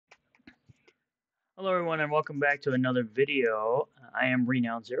Hello everyone and welcome back to another video. I am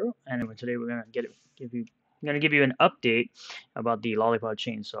Renowned Zero and today we're gonna give you an update about the Lollipop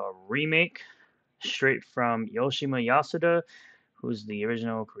Chainsaw remake straight from Yoshima Yasuda, who's the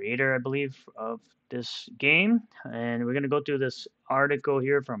original creator, I believe, of this game. And we're gonna go through this article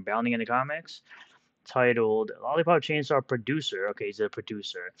here from Bounding in the Comics titled Lollipop Chainsaw Producer. Okay, he's a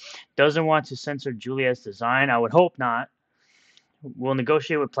producer. Doesn't want to censor Juliet's design. I would hope not. Will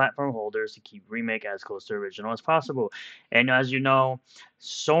negotiate with platform holders to keep remake as close to original as possible. And as you know,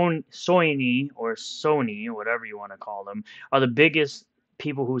 Sony or Sony, or whatever you want to call them, are the biggest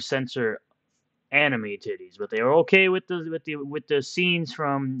people who censor anime titties. But they are okay with the scenes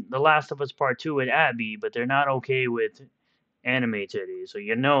from The Last of Us Part Two with Abby, but they're not okay with anime titties. So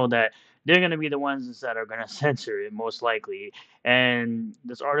you know that they're gonna be the ones that are gonna censor it most likely. And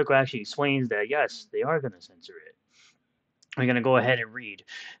this article actually explains that yes, they are gonna censor it. We're going to go ahead and read.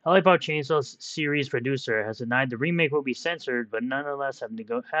 Lollipop Chainsaw's series producer has denied the remake will be censored, but nonetheless have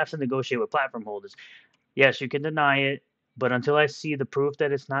to negotiate with platform holders. Yes, you can deny it, but until I see the proof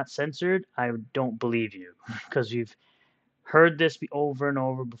that it's not censored, I don't believe you. Because you've heard this over and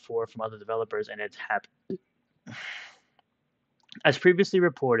over before from other developers, and it's happened. As previously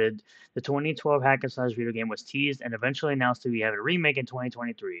reported, the 2012 hack and slash video game was teased and eventually announced to be having a remake in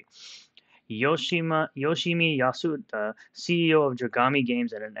 2023. Yoshimi Yasuda, CEO of Dragami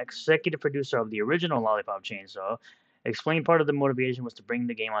Games and an executive producer of the original Lollipop Chainsaw, explained part of the motivation was to bring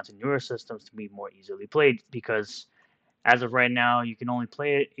the game onto newer systems to be more easily played because as of right now, you can only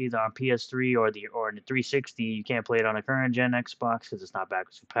play it either on PS3 or the 360. You can't play it on a current gen Xbox because it's not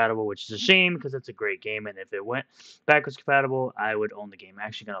backwards compatible, which is a shame because it's a great game. And if it went backwards compatible, I would own the game. I'm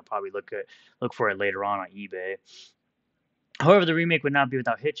actually gonna probably look for it later on eBay. However, the remake would not be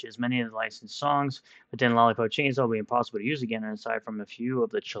without hitches. Many of the licensed songs within Lollipop Chainsaw will be impossible to use again, and aside from a few of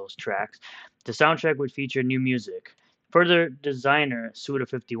the chillest tracks, the soundtrack would feature new music. Further, designer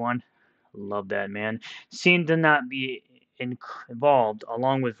Suda51, love that man, seemed to not be involved,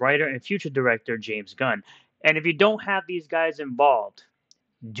 along with writer and future director James Gunn. And if you don't have these guys involved,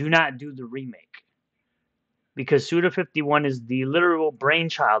 do not do the remake. Because Suda51 is the literal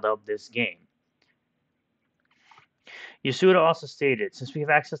brainchild of this game. Yasuda also stated, since we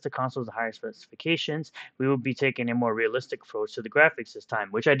have access to consoles with higher specifications, we will be taking a more realistic approach to the graphics this time,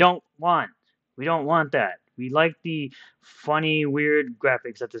 which I don't want. We don't want that. We like the funny, weird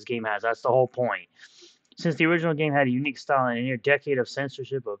graphics that this game has. That's the whole point. Since the original game had a unique style and a near decade of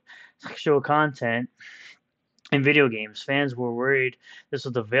censorship of sexual content in video games, fans were worried this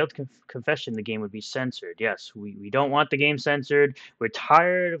was the veiled confession the game would be censored. Yes, we don't want the game censored. We're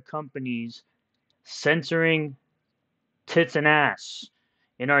tired of companies censoring tits and ass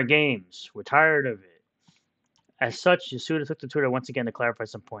in our games. We're tired of it. As such, Yasuda took to Twitter once again to clarify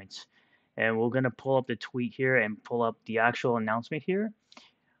some points. And we're going to pull up the tweet here and pull up the actual announcement here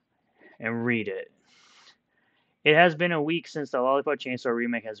and read it. It has been a week since the Lollipop Chainsaw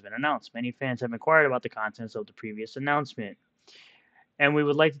Remake has been announced. Many fans have inquired about the contents of the previous announcement, and we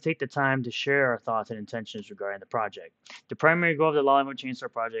would like to take the time to share our thoughts and intentions regarding the project. The primary goal of the Lollipop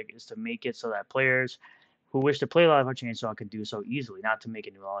Chainsaw project is to make it so that players who wish to play Lollipop Chainsaw can do so easily, not to make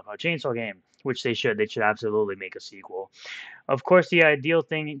a new Lollipop Chainsaw game, which they should. They should absolutely make a sequel. Of course, the ideal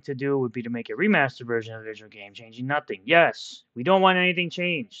thing to do would be to make a remastered version of the original game, changing nothing. Yes, we don't want anything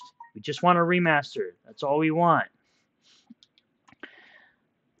changed. We just want a remaster. That's all we want.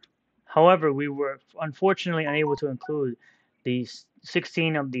 However, we were unfortunately unable to include the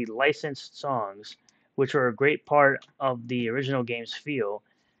 16 of the licensed songs, which were a great part of the original game's feel.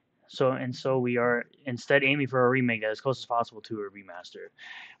 So we are instead aiming for a remake that is as close as possible to a remaster.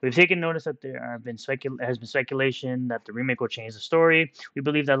 We've taken notice that has been speculation that the remake will change the story. We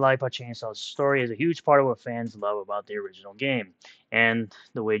believe that Lollipop Chainsaw's story is a huge part of what fans love about the original game, and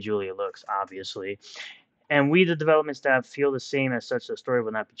the way Julia looks, obviously. And we, the development staff, feel the same. As such, the story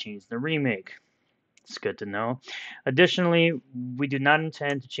will not be changed in the remake. It's good to know. Additionally, we do not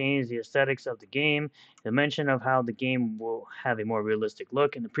intend to change the aesthetics of the game. The mention of how the game will have a more realistic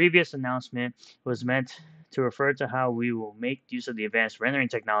look in the previous announcement was meant to refer to how we will make use of the advanced rendering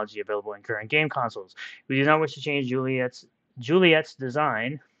technology available in current game consoles. We do not wish to change Juliet's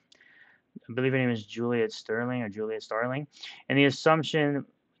design. I believe her name is Juliet Sterling or Juliet Starling, and the assumption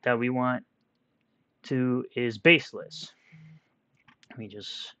that we want to is baseless. Let me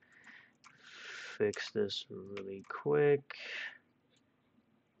just fix this really quick.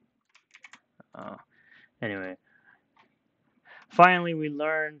 Anyway, finally, we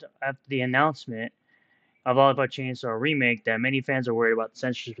learned after the announcement of Lollipop Chainsaw Remake that many fans are worried about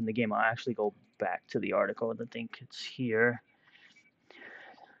censorship in the game. I'll actually go back to the article. I think it's here.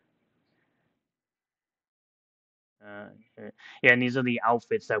 Yeah, and these are the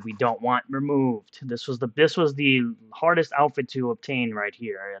outfits that we don't want removed. This was the hardest outfit to obtain right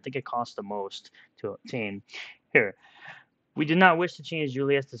here. I think it cost the most to obtain. Here, we did not wish to change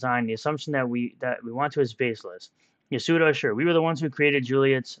Juliet's design. The assumption that we want to is baseless. Yasuda assured, we were the ones who created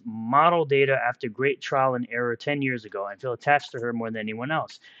Juliet's model data after great trial and error 10 years ago and feel attached to her more than anyone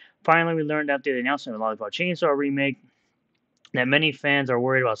else. Finally, we learned after the announcement of Lollipop Chainsaw Remake that many fans are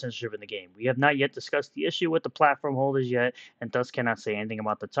worried about censorship in the game. We have not yet discussed the issue with the platform holders yet, and thus cannot say anything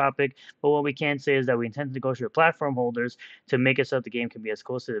about the topic. But what we can say is that we intend to negotiate with platform holders to make it so that the game can be as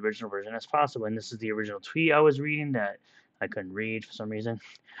close to the original version as possible. And this is the original tweet I was reading that I couldn't read for some reason.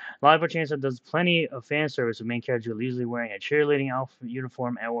 Lollipop Chainsaw does plenty of fan service with main character usually wearing a cheerleading outfit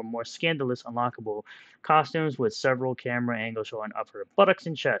uniform and or more scandalous unlockable costumes with several camera angles showing up her buttocks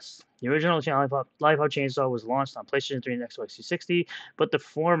and chest. The original Lollipop Chainsaw was launched on PlayStation 3 and Xbox 360, but the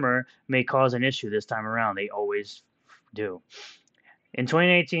former may cause an issue this time around. They always do. In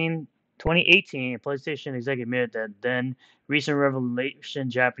 2018, a PlayStation executive admitted that then recent revelation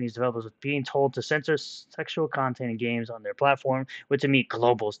Japanese developers were being told to censor sexual content in games on their platform, which to meet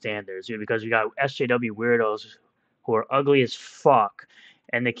global standards. Because we got SJW weirdos who are ugly as fuck,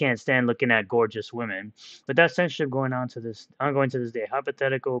 and they can't stand looking at gorgeous women. But that censorship ongoing to this day,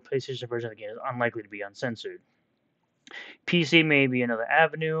 hypothetical PlayStation version of the game is unlikely to be uncensored. PC may be another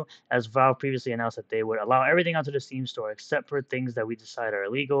avenue, as Valve previously announced that they would allow everything onto the Steam store except for things that we decide are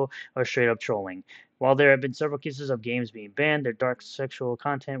illegal or straight up trolling. While there have been several cases of games being banned, their dark sexual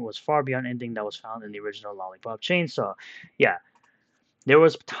content was far beyond anything that was found in the original Lollipop Chainsaw. Yeah, there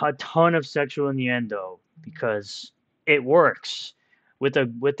was a ton of sexual innuendo because it works. With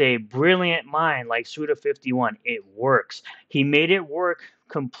a brilliant mind like Suda51, it works. He made it work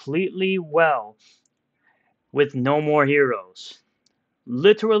completely well with No More Heroes.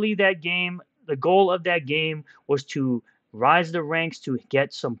 Literally, that game, the goal of that game was to rise the ranks to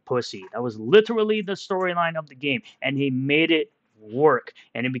get some pussy. That was literally the storyline of the game, and he made it work,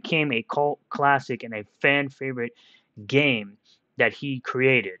 and it became a cult classic and a fan favorite game that he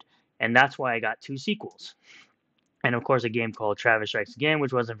created, and that's why I got 2 sequels. And of course, a game called Travis Strikes Again,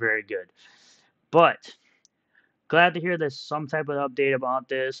 which wasn't very good. But glad to hear there's some type of update about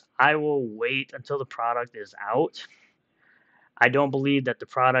this. I will wait until the product is out. I don't believe that the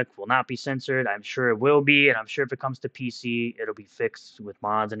product will not be censored. I'm sure it will be, and I'm sure if it comes to PC, it'll be fixed with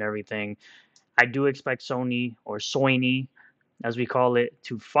mods and everything. I do expect Sony, or Sony, as we call it,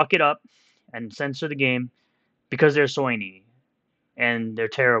 to fuck it up and censor the game because they're Sony and they're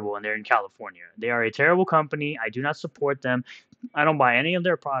terrible and they're in California. They are a terrible company. I do not support them. I don't buy any of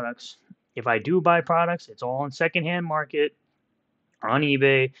their products. If I do buy products, it's all in secondhand market on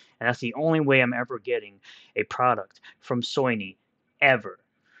eBay, and that's the only way I'm ever getting a product from Sony, ever.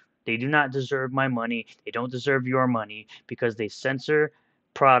 They do not deserve my money. They don't deserve your money because they censor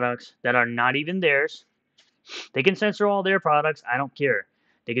products that are not even theirs. They can censor all their products. I don't care.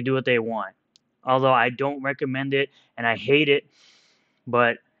 They can do what they want. Although I don't recommend it and I hate it,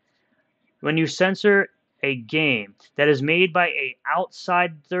 but when you censor a game that is made by a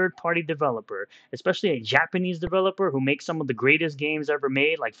outside third-party developer, especially a Japanese developer who makes some of the greatest games ever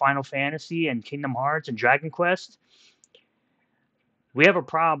made, like Final Fantasy and Kingdom Hearts and Dragon Quest, we have a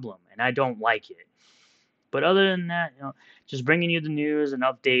problem, and I don't like it. But other than that, just bringing you the news and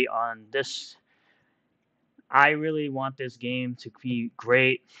update on this. I really want this game to be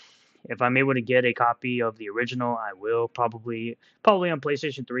great. If I'm able to get a copy of the original, I will probably on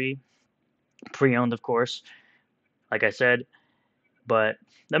PlayStation 3, pre-owned, of course, like I said. But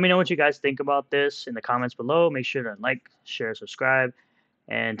let me know what you guys think about this in the comments below. Make sure to like, share, subscribe,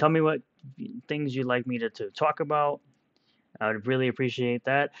 and tell me what things you'd like me to talk about. I would really appreciate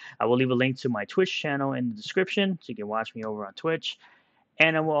that. I will leave a link to my Twitch channel in the description so you can watch me over on Twitch.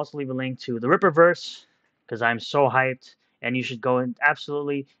 And I will also leave a link to the Ripperverse because I'm so hyped. And you should go and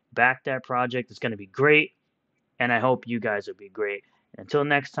absolutely back that project. It's going to be great. And I hope you guys will be great. Until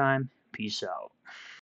next time, peace out.